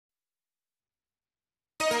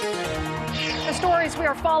The stories we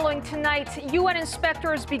are following tonight, UN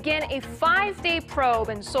inspectors begin a 5-day probe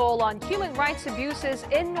in Seoul on human rights abuses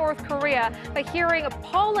in North Korea by hearing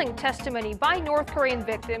appalling testimony by North Korean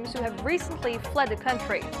victims who have recently fled the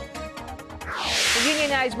country. The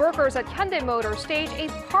unionized workers at Hyundai Motor staged a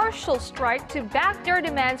partial strike to back their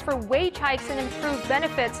demands for wage hikes and improved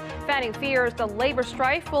benefits, fanning fears the labor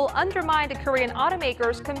strife will undermine the Korean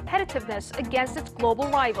automaker's competitiveness against its global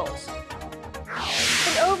rivals.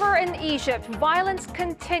 And over in Egypt, violence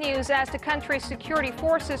continues as the country's security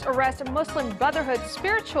forces arrest Muslim Brotherhood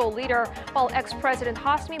spiritual leader, while ex-President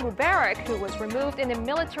Hosni Mubarak, who was removed in a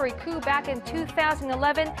military coup back in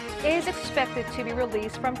 2011, is expected to be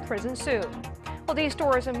released from prison soon. Well, these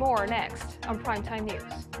stories and more next on Primetime News.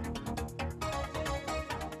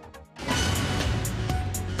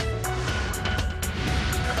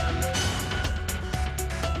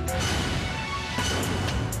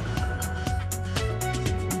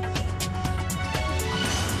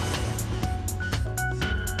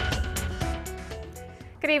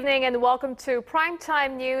 Good evening and welcome to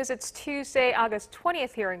Primetime News. It's Tuesday, August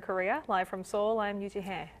 20th here in Korea. Live from Seoul, I'm Yoo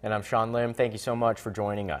Ji-hye. And I'm Sean Lim. Thank you so much for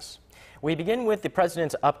joining us. We begin with the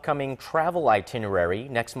president's upcoming travel itinerary.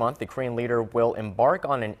 Next month, the Korean leader will embark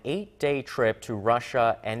on an 8-day trip to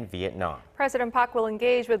Russia and Vietnam. President Park will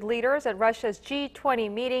engage with leaders at Russia's G20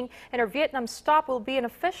 meeting, and her Vietnam stop will be an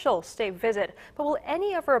official state visit. But will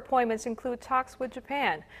any of her appointments include talks with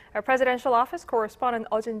Japan? Our presidential office correspondent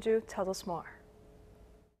Oh Jin-ju tells us more.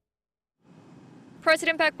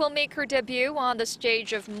 President Park will make her debut on the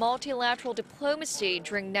stage of multilateral diplomacy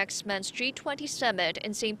during next month's G20 summit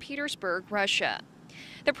in St. Petersburg, Russia.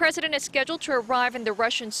 The president is scheduled to arrive in the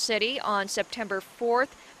Russian city on September 4th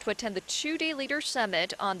to attend the 2-day leaders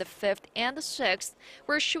summit on the 5th and the 6th,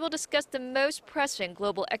 where she will discuss the most pressing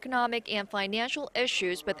global economic and financial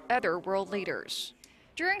issues with other world leaders.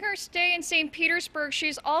 During her stay in St. Petersburg, she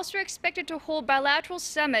is also expected to hold bilateral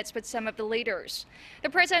summits with some of the leaders. The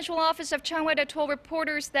presidential office of Changwon told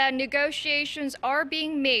reporters that negotiations are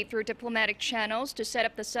being made through diplomatic channels to set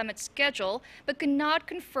up the summit schedule, but could not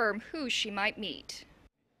confirm who she might meet.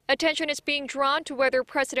 Attention is being drawn to whether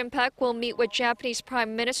President Park will meet with Japanese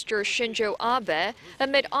Prime Minister Shinzo Abe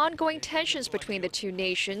amid ongoing tensions between the two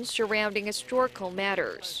nations surrounding historical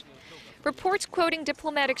matters. Reports quoting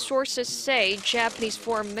diplomatic sources say Japanese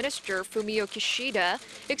Foreign Minister Fumio Kishida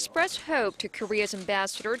expressed hope to Korea's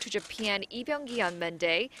ambassador to Japan, Lee Byung-gi, on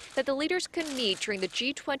Monday that the leaders could meet during the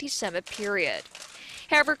G20 summit period.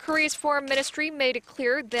 However, Korea's foreign ministry made it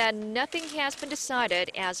clear that nothing has been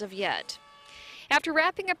decided as of yet. After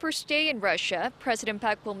wrapping up her stay in Russia, President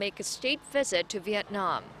Park will make a state visit to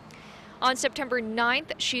Vietnam. On September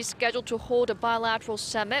 9th, she's scheduled to hold a bilateral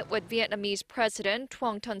summit with Vietnamese President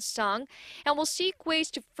Truong Ton Sang and will seek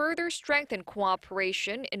ways to further strengthen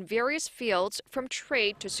cooperation in various fields from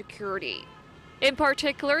trade to security. In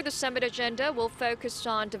particular, the summit agenda will focus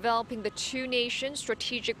on developing the two nations'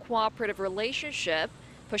 strategic cooperative relationship,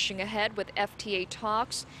 pushing ahead with FTA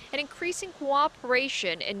talks, and increasing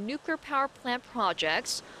cooperation in nuclear power plant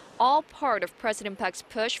projects, all part of President Park's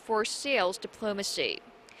push for sales diplomacy.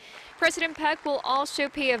 President Park will also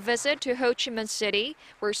pay a visit to Ho Chi Minh City,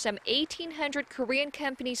 where some 1,800 Korean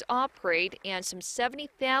companies operate and some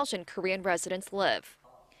 70,000 Korean residents live.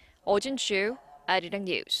 Oh Jin-ju, Arirang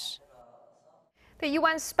News. The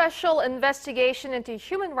UN special investigation into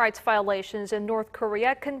human rights violations in North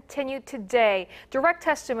Korea continued today. Direct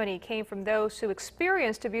testimony came from those who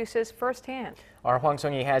experienced abuses firsthand. Our Hwang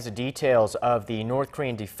Sung-hee has the details of the North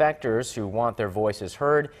Korean defectors who want their voices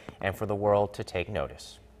heard and for the world to take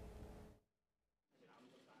notice.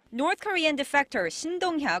 North Korean defector Shin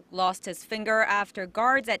Dong-hyuk lost his finger after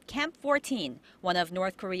guards at Camp 14, one of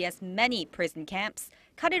North Korea's many prison camps,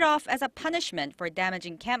 cut it off as a punishment for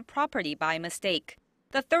damaging camp property by mistake.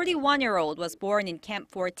 The 31-year-old was born in Camp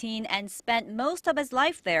 14 and spent most of his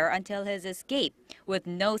life there until his escape, with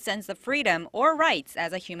no sense of freedom or rights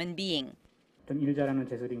as a human being.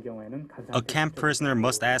 A camp prisoner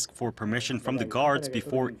must ask for permission from the guards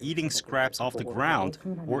before eating scraps off the ground,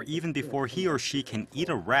 or even before he or she can eat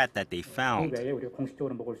a rat that they found.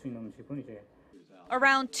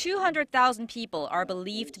 Around 200,000 people are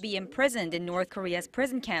believed to be imprisoned in North Korea's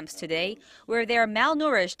prison camps today, where they are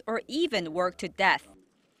malnourished or even worked to death.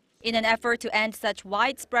 In an effort to end such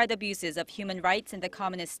widespread abuses of human rights in the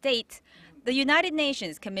communist state, the United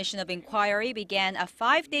Nations Commission of Inquiry began a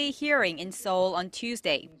 5-day hearing in Seoul on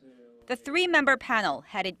Tuesday. The 3-member panel,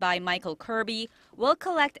 headed by Michael Kirby, will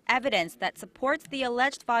collect evidence that supports the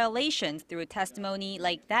alleged violations through testimony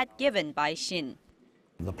like that given by Shin.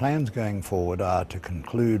 The plans going forward are to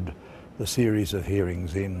conclude the series of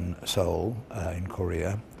hearings in Seoul, in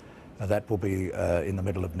Korea, That will be in the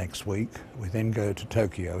middle of next week. We then go to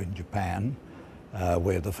Tokyo in Japan,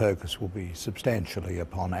 where the focus will be substantially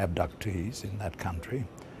upon abductees in that country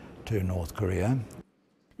to North Korea.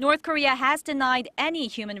 North Korea has denied any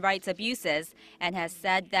human rights abuses and has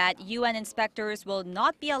said that UN inspectors will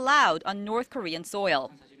not be allowed on North Korean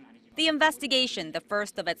soil. The investigation, the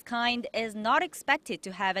first of its kind, is not expected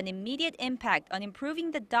to have an immediate impact on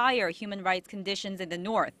improving the dire human rights conditions in the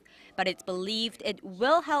north, but it's believed it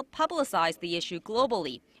will help publicize the issue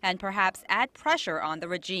globally and perhaps add pressure on the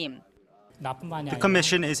regime. The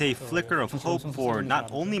commission is a flicker of hope for not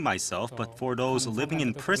only myself, but for those living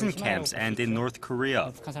in prison camps and in North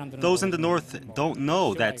Korea. Those in the north don't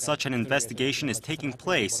know that such an investigation is taking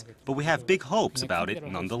place, but we have big hopes about it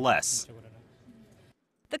nonetheless.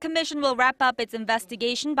 The commission will wrap up its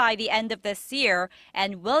investigation by the end of this year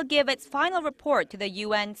and will give its final report to the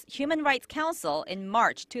UN's Human Rights Council in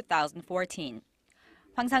March 2014.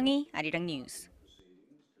 Hwang Sang-hee, Arirang News.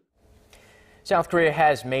 South Korea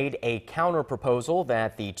has made a counter-proposal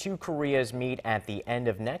that the two Koreas meet at the end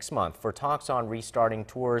of next month for talks on restarting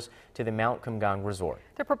tours to the Mount Kumgang resort.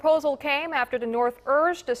 The proposal came after the North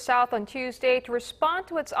urged the South on Tuesday to respond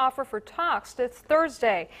to its offer for talks this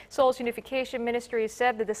Thursday. Seoul's Unification Ministry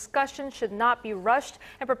said the discussion should not be rushed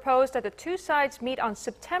and proposed that the two sides meet on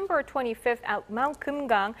September 25th at Mount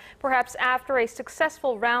Kumgang, perhaps after a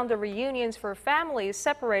successful round of reunions for families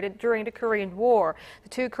separated during the Korean War. The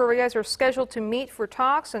two Koreas are scheduled to meet for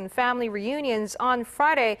talks and family reunions on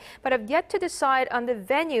Friday, but have yet to decide on the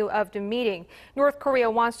venue of the meeting. North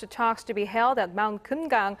Korea wants the talks to be held at Mount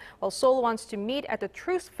Kumgang, while Seoul wants to meet at the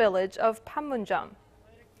Truce village of Panmunjom.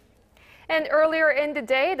 And earlier in the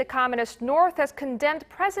day, the Communist North has condemned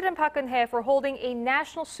President Park Geun-hye for holding a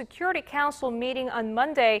National Security Council meeting on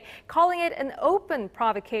Monday, calling it an open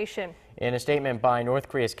provocation. In a statement by North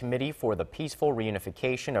Korea's Committee for the Peaceful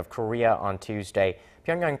Reunification of Korea on Tuesday,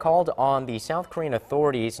 Pyongyang called on the South Korean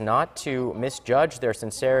authorities not to misjudge their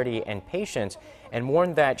sincerity and patience and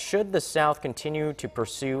warned that should the South continue to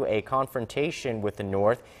pursue a confrontation with the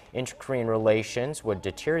North, inter-Korean relations would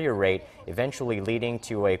deteriorate, eventually leading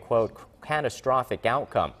to a, quote, catastrophic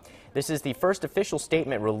outcome. This is the first official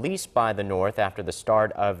statement released by the North after the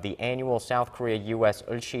start of the annual South Korea-U.S.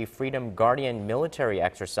 Ulchi Freedom Guardian military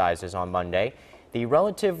exercises on Monday. The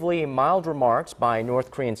relatively mild remarks by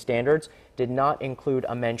North Korean standards did not include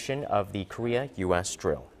a mention of the Korea-U.S.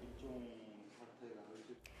 drill.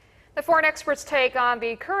 The foreign experts take on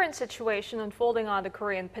the current situation unfolding on the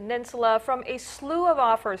Korean peninsula, from a slew of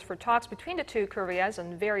offers for talks between the two Koreas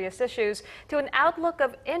on various issues to an outlook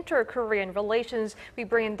of inter-Korean relations. We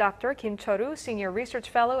bring in Dr. Kim Cheol-woo, Senior Research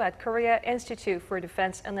Fellow at Korea Institute for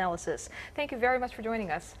Defense Analysis. Thank you very much for joining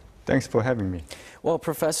us. Thanks for having me. Well,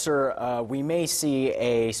 Professor, we may see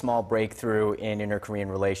a small breakthrough in inter-Korean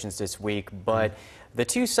relations this week, but the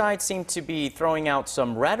two sides seem to be throwing out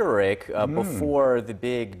some rhetoric before the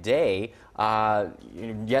big day.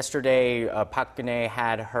 Yesterday, President Park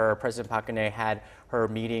Geun-hye had her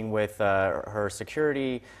meeting with her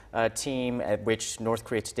security team, at which North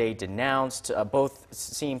Korea today denounced. Both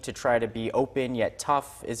seem to try to be open yet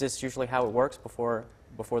tough. Is this usually how it works before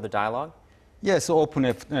the dialogue? Yes, open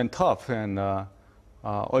and tough. And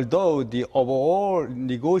although the overall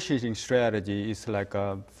negotiating strategy is like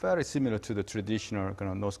very similar to the traditional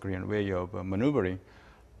kind of North Korean way of maneuvering,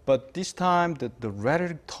 but this time the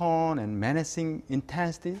rhetoric tone and menacing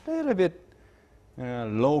intensity is a little bit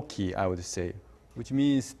low-key, I would say, which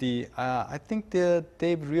means I think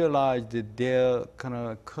they've realized that their kind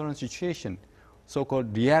of current situation,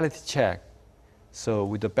 so-called reality check. So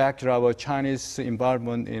with the backdrop of Chinese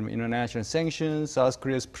involvement in international sanctions, South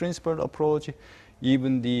Korea's principled approach,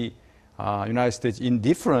 even the United States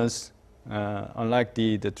indifference, unlike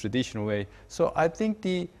the traditional way. So I think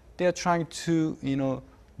they're trying to,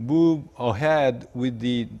 move ahead with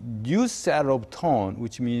the new set of tone,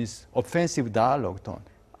 which means offensive dialogue tone.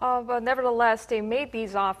 But nevertheless, they made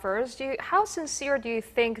these offers. How sincere do you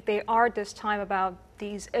think they are this time about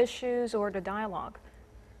these issues or the dialogue?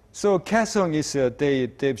 So Kaesong is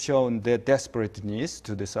they've shown their desperateness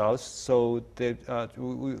to the south. So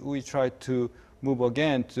we try to move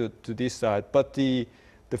again to this side. But the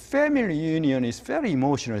family reunion is very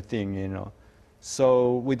emotional thing,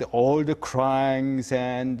 So with all the cryings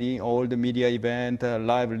and all the media event,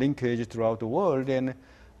 live linkage throughout the world, and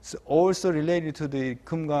it's also related to the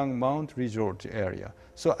Kumgang Mount Resort area.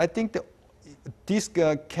 So I think this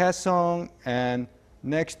Kaesong and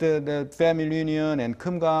next, the family reunion and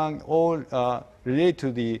Kumgang all relate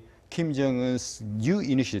to the Kim Jong-un's new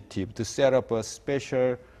initiative to set up a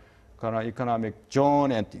special kind of economic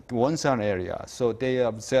zone and Wonsan area. So they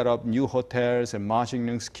have set up new hotels and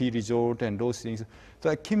Mashingneung ski resort and those things.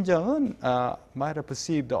 So Kim Jong-un might have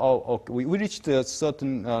perceived, we reached a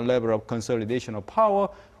certain level of consolidation of power.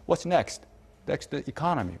 What's next? That's the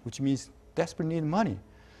economy, which means desperately need money.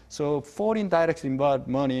 So foreign direct involved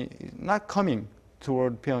money is not coming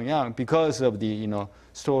toward Pyongyang because of the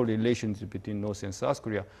strained relationship between North and South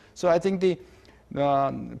Korea. So I think the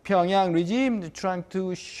Pyongyang regime is trying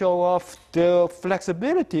to show off the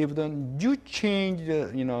flexibility of the new change,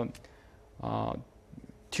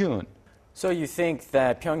 tune. So you think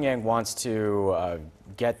that Pyongyang wants to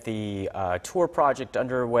get the tour project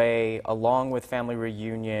underway along with family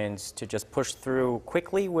reunions to just push through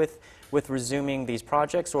quickly with resuming these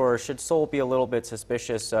projects, or should Seoul be a little bit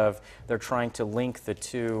suspicious of they're trying to link the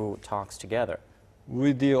two talks together?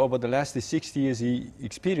 Over the last 60 years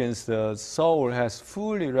experience, Seoul has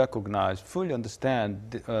fully recognized, fully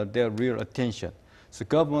understand their real attention. So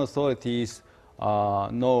government authorities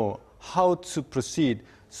know how to proceed.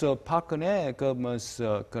 So Park Geun-hye government's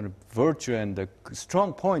kind of virtue and the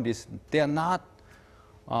strong point is they are not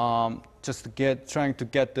just trying to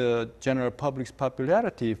get the general public's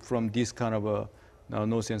popularity from this kind of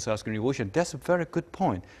North and South Korean negotiation. That's a very good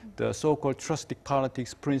point. The so-called trustic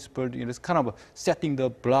politics principle, it's kind of setting the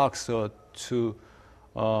blocks toward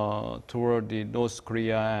the North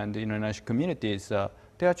Korea and the international communities.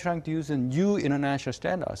 They are trying to use new international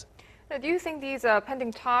standards. Do you think these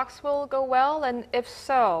pending talks will go well? And if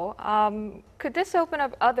so, could this open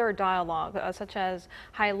up other dialogue, such as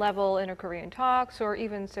high-level inter-Korean talks or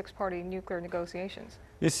even six-party nuclear negotiations?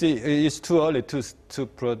 You see, it's too early to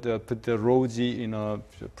put the rosy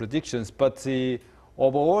predictions, but the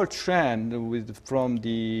overall trend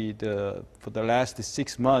for the last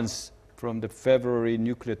 6 months, from the February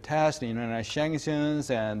nuclear test, the international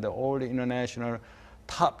sanctions, and all the international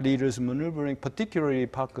top leaders maneuvering, particularly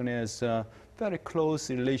Park Geun-hye's very close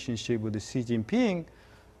relationship with Xi Jinping,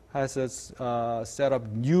 has set up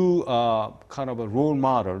new kind of a role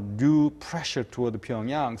model, new pressure toward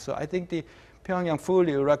Pyongyang. So I think the Pyongyang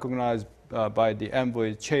fully recognized by the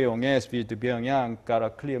envoy Choi Yong-hae's visit to Pyongyang, got a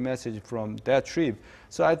clear message from that trip.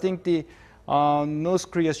 So I think the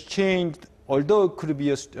North Korea's changed, although it could be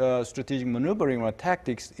a strategic maneuvering or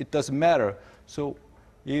tactics, it doesn't matter. So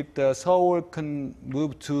if the Seoul can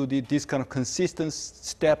move to this kind of consistent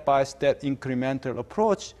step-by-step incremental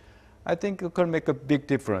approach, I think it can make a big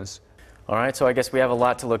difference. All right, so I guess we have a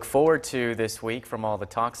lot to look forward to this week from all the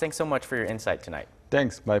talks. Thanks so much for your insight tonight.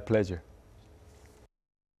 Thanks, my pleasure.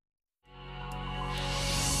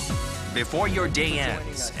 Before your day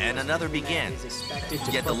ends and another begins,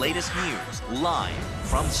 get the latest news live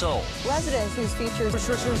from Seoul. Residents whose features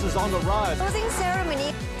restrictions is on the rise. Closing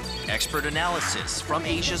ceremony. Expert analysis from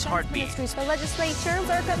Asia's heartbeat. The legislature,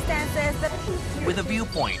 circumstances. With a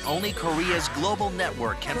viewpoint only Korea's global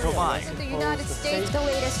network can provide. The United States, the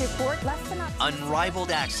latest report.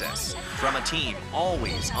 Unrivaled access from a team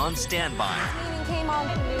always on standby. Came on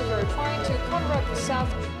maneuver trying to cover up the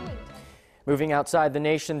South. Moving outside the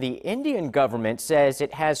nation, the Indian government says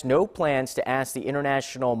it has no plans to ask the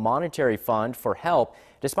International Monetary Fund for help,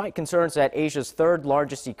 despite concerns that Asia's third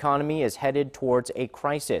largest economy is headed towards a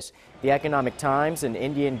crisis. The Economic Times, an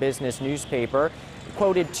Indian business newspaper,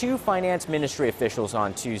 quoted two finance ministry officials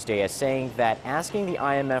on Tuesday as saying that asking the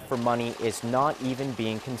IMF for money is not even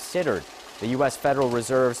being considered. The U.S. Federal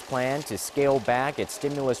Reserve's plan to scale back its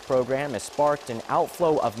stimulus program has sparked an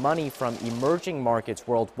outflow of money from emerging markets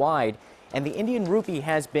worldwide, and the Indian rupee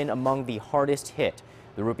has been among the hardest hit.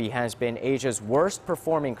 The rupee has been Asia's worst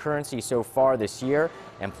performing currency so far this year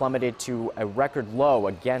and plummeted to a record low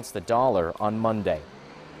against the dollar on Monday.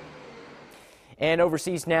 And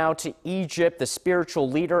overseas now to Egypt, the spiritual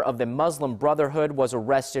leader of the Muslim Brotherhood was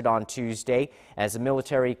arrested on Tuesday as the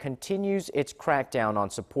military continues its crackdown on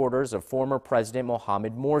supporters of former President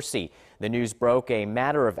Mohamed Morsi. The news broke a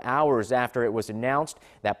matter of hours after it was announced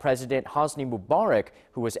that President Hosni Mubarak,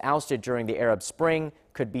 who was ousted during the Arab Spring,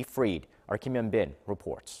 could be freed. Our Kim Yeon-bin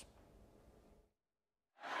reports.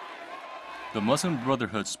 The Muslim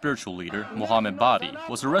Brotherhood spiritual leader, Mohamed Badi,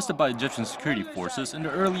 was arrested by Egyptian security forces in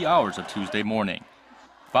the early hours of Tuesday morning.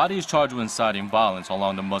 Badi is charged with inciting violence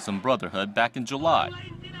along the Muslim Brotherhood back in July.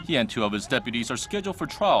 He and two of his deputies are scheduled for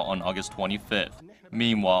trial on August 25th.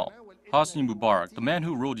 Meanwhile, Hosni Mubarak, the man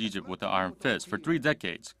who ruled Egypt with the iron fist for 3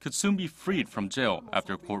 decades, could soon be freed from jail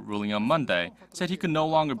after a court ruling on Monday said he could no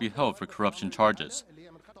longer be held for corruption charges.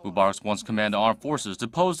 Mubarak's once commanded armed forces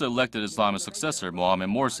deposed the elected Islamist successor, Mohamed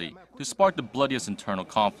Morsi, to spark the bloodiest internal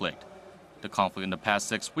conflict. The conflict in the past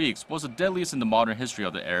 6 weeks was the deadliest in the modern history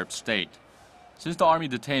of the Arab state. Since the army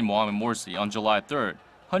detained Mohamed Morsi on July 3rd,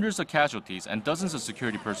 hundreds of casualties and dozens of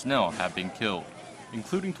security personnel have been killed,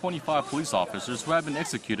 including 25 police officers who have been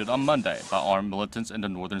executed on Monday by armed militants in the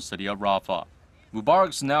northern city of Rafah.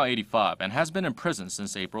 Mubarak is now 85 and has been in prison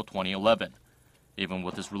since April 2011. Even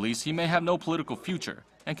with his release, he may have no political future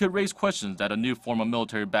and could raise questions that a new form of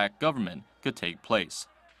military-backed government could take place.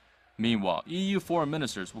 Meanwhile, EU foreign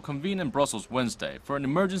ministers will convene in Brussels Wednesday for an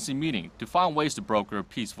emergency meeting to find ways to broker a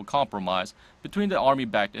peaceful compromise between the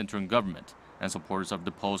army-backed interim government and supporters of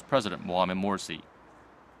deposed President Mohamed Morsi.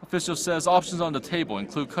 Officials says options on the table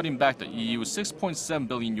include cutting back the EU's $6.7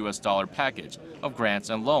 billion package of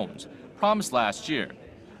grants and loans promised last year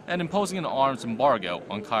and imposing an arms embargo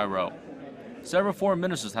on Cairo. Several foreign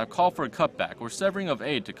ministers have called for a cutback or severing of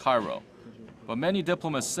aid to Cairo, but many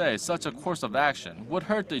diplomats say such a course of action would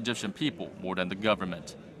hurt the Egyptian people more than the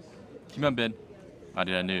government. Kim Hyun-bin,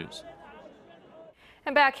 Arirang News.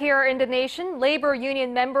 And back here in the nation, labor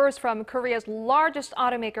union members from Korea's largest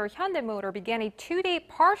automaker Hyundai Motor began a two-day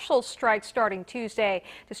partial strike starting Tuesday.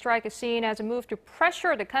 The strike is seen as a move to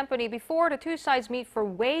pressure the company before the two sides meet for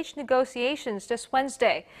wage negotiations this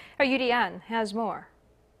Wednesday. Our Yudian has more.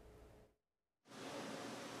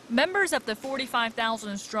 Members of the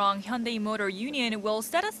 45,000-strong Hyundai Motor Union will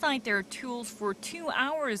set aside their tools for 2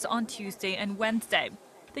 hours on Tuesday and Wednesday.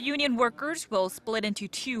 The union workers will split into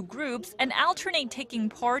two groups and alternate taking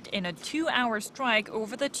part in a 2-hour strike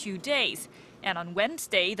over the 2 days. And on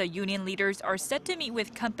Wednesday, the union leaders are set to meet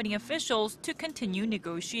with company officials to continue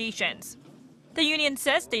negotiations. The union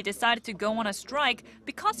says they decided to go on a strike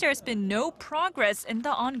because there has been no progress in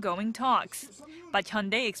the ongoing talks. But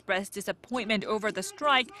Hyundai expressed disappointment over the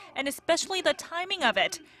strike and especially the timing of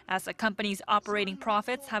it, as the company's operating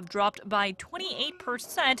profits have dropped by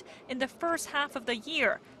 28% in the first half of the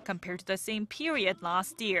year compared to the same period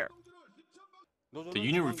last year. The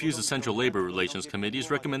union refused the Central Labor Relations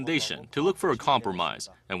Committee's recommendation to look for a compromise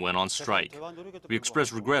and went on strike. We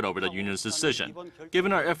express regret over the union's decision,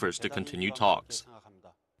 given our efforts to continue talks.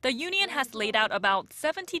 The union has laid out about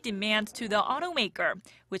 70 demands to the automaker,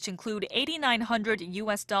 which include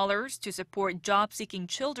 $8,900 to support job-seeking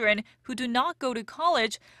children who do not go to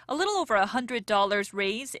college, a little over $100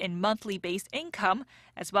 raise in monthly base income,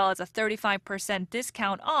 as well as a 35%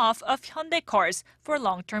 discount off of Hyundai cars for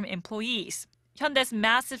long-term employees. Hyundai's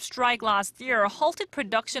massive strike last year halted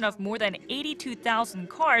production of more than 82,000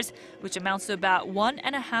 cars, which amounts to about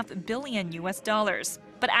 $1.5 billion.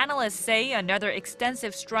 But analysts say another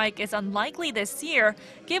extensive strike is unlikely this year,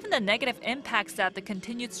 given the negative impacts that the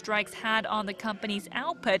continued strikes had on the company's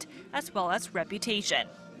output as well as reputation.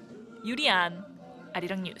 Yurian,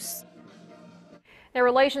 Arirang News. The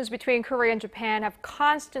relations between Korea and Japan have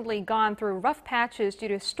constantly gone through rough patches due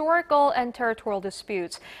to historical and territorial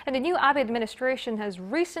disputes, and the new Abe administration has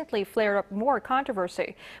recently flared up more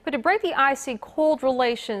controversy. But to break the icy cold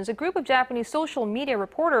relations, a group of Japanese social media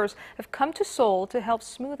reporters have come to Seoul to help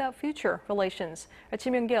smooth out future relations.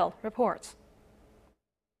 Kim Young-gil reports.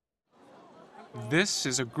 This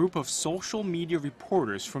is a group of social media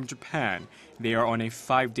reporters from Japan. They are on a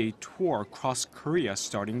 5-day tour across Korea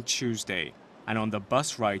starting Tuesday. And on the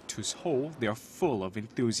bus ride to Seoul, they are full of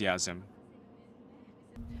enthusiasm.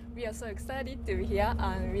 We are so excited to be here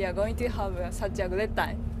and we are going to have such a great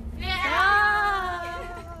time.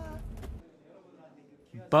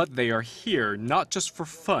 But they are here not just for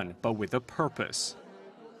fun, but with a purpose.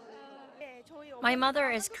 My mother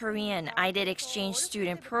is Korean. I did exchange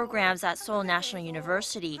student programs at Seoul National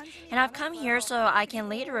University, and I've come here so I can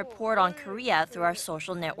later report on Korea through our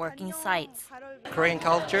social networking sites. Korean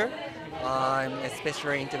culture. I'm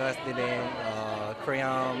especially interested in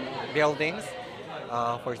Korean buildings.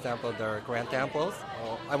 For example, the Korean temples.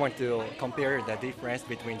 I want to compare the difference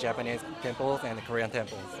between Japanese temples and Korean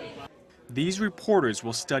temples. These reporters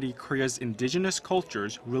will study Korea's indigenous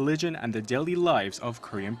cultures, religion, and the daily lives of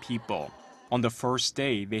Korean people. On the first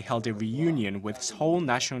day, they held a reunion with Seoul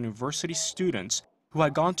National University students who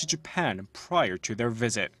had gone to Japan prior to their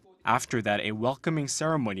visit. After that, a welcoming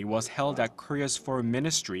ceremony was held at Korea's Foreign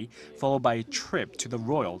Ministry, followed by a trip to the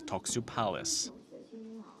Royal Toksu Palace.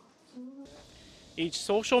 Each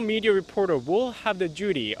social media reporter will have the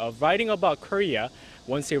duty of writing about Korea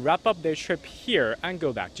once they wrap up their trip here and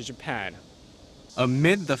go back to Japan.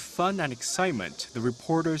 Amid the fun and excitement, the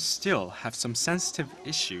reporters still have some sensitive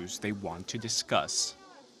issues they want to discuss.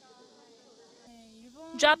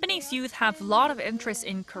 Japanese youth have a lot of interest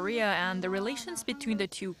in Korea and the relations between the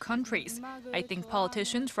two countries. I think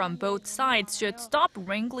politicians from both sides should stop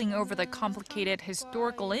wrangling over the complicated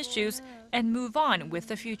historical issues and move on with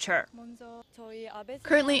the future.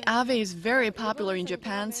 Currently, Abe is very popular in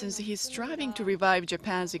Japan since he's striving to revive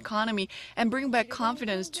Japan's economy and bring back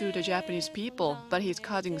confidence to the Japanese people, but he's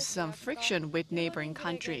causing some friction with neighboring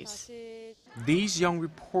countries. These young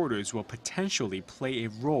reporters will potentially play a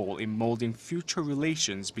role in molding future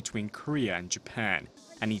relations between Korea and Japan,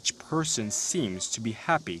 and each person seems to be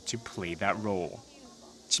happy to play that role.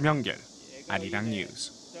 김영길, Arirang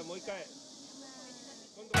News.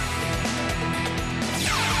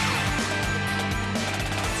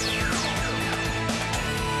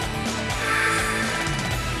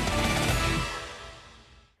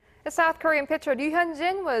 The South Korean pitcher Lee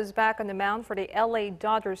Hyun-jin was back on the mound for the LA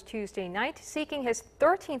Dodgers Tuesday night, seeking his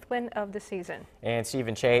 13th win of the season. And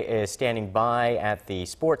Stephen Che is standing by at the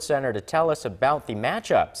Sports Center to tell us about the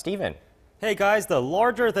matchup. Stephen. Hey guys, the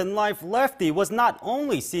larger-than-life lefty was not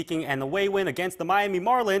only seeking an away win against the Miami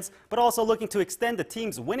Marlins, but also looking to extend the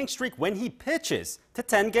team's winning streak when he pitches to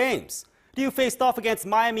 10 games. Ryu faced off against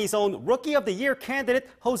Miami's own Rookie of the Year candidate,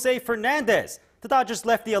 Jose Fernandez. The Dodgers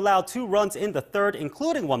lefty allowed 2 runs in the third,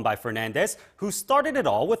 including one by Fernandez, who started it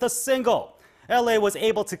all with a single. LA was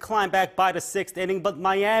able to climb back by the 6th inning, but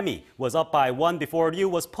Miami was up by 1 before Ryu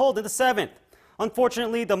was pulled in the 7th.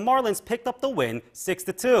 Unfortunately, the Marlins picked up the win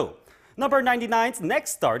 6-2. Number 99's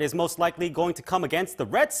next start is most likely going to come against the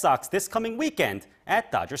Red Sox this coming weekend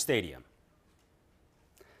at Dodger Stadium.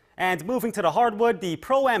 And moving to the hardwood, the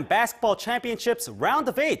Pro-Am Basketball Championships Round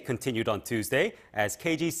of 8 continued on Tuesday as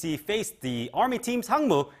KGC faced the Army teams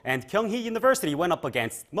Hangmu and Kyunghee University went up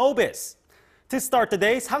against Mobis. To start the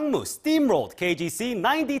day, Hangmu steamrolled KGC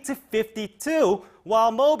 90-52,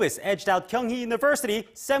 while Mobis edged out Kyunghee University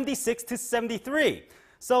 76-73.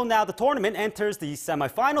 So now the tournament enters the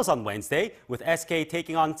semifinals on Wednesday, with SK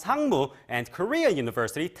taking on Hangmu and Korea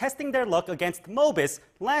University testing their luck against Mobis,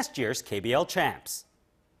 last year's KBL champs.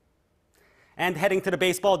 And heading to the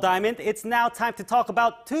baseball diamond, it's now time to talk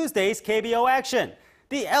about Tuesday's KBO action.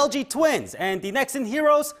 The LG Twins and the Nexen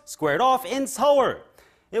Heroes squared off in Seoul.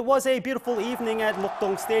 It was a beautiful evening at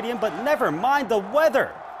Mukdong Stadium, but never mind the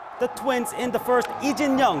weather. The Twins in the first, Lee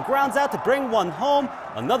Jin-young grounds out to bring one home.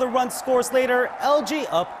 Another run scores later, LG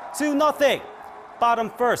up 2-0.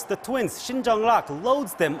 Bottom first, the Twins, Shin Jung-rak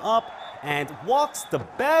loads them up and walks the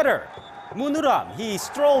batter. Munuram, he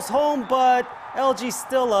strolls home, but LG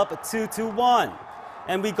still up 2-1.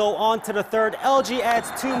 And we go on to the third. LG adds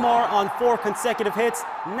 2 more on 4 consecutive hits.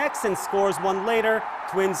 Nexen scores 1 later.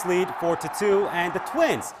 Twins lead 4-2, and the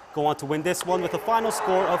Twins go on to win this one with a final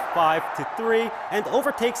score of 5-3 and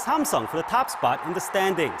overtakes Samsung for the top spot in the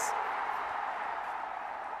standings.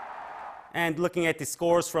 And looking at the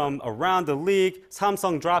scores from around the league,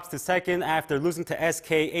 Samsung drops to second after losing to SK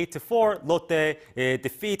 8-4. Lotte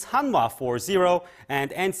defeats Hanwha 4-0,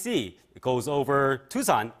 and NC goes over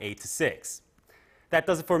Tusan 8-6. That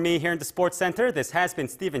does it for me here in the Sports Center. This has been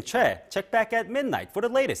Stephen Che. Check back at midnight for the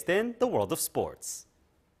latest in the world of sports.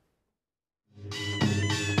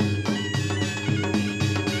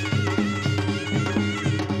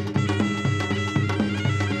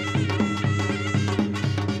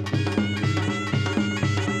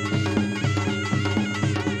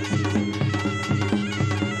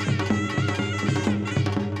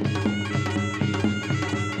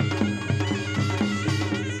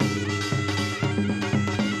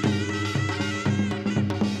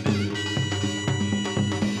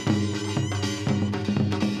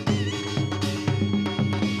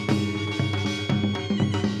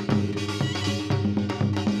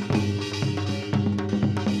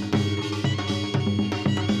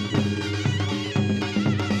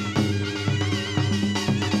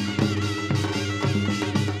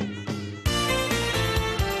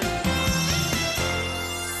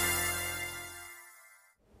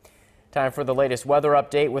 Time for the latest weather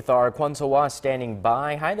update with our Kwon So-hwa standing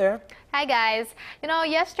by. Hi there. Hi guys. You know,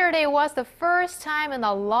 yesterday was the first time in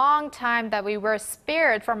a long time that we were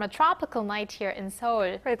spared from a tropical night here in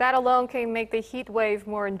Seoul. Right, that alone can make the heat wave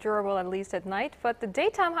more endurable, at least at night, but the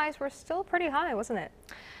daytime highs were still pretty high, wasn't it?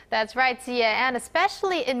 That's right, Zia, and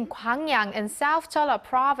especially in Gwangyang in South Jeolla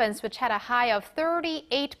province, which had a high of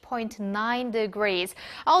 38.9 degrees.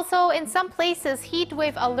 Also, in some places, heat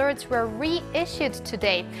wave alerts were reissued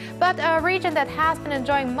today. But a region that has been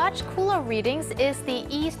enjoying much cooler readings is the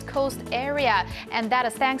East Coast area, and that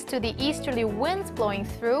is thanks to the easterly winds blowing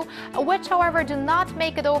through, which, however, do not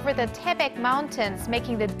make it over the Taebaek Mountains,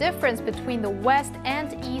 making the difference between the west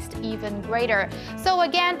and east even greater. So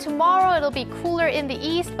again, tomorrow it'll be cooler in the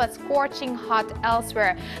east, but scorching hot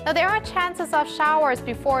elsewhere. Now, there are chances of showers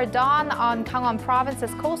before dawn on Gangwon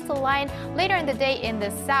Province's coastal line, later in the day in the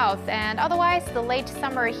south, and otherwise the late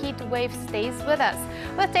summer heat wave stays with us,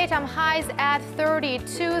 with daytime highs at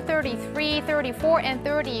 32, 33, 34, and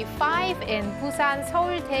 35 in Busan,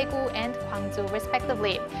 Seoul, Daegu, and Gwangju,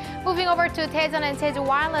 respectively. Moving over to Daejeon and Jeju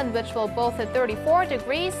Island, which will both at 34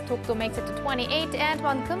 degrees, Dokdo makes it to 28, and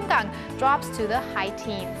Wongeumgang drops to the high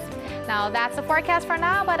teens. Now that's the forecast for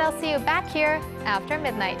now, but I'll see you back here after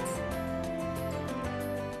midnight.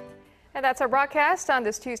 And that's our broadcast on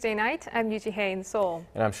this Tuesday night. I'm Yoo Ji-hye in Seoul.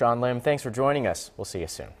 And I'm Sean Lim. Thanks for joining us. We'll see you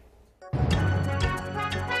soon.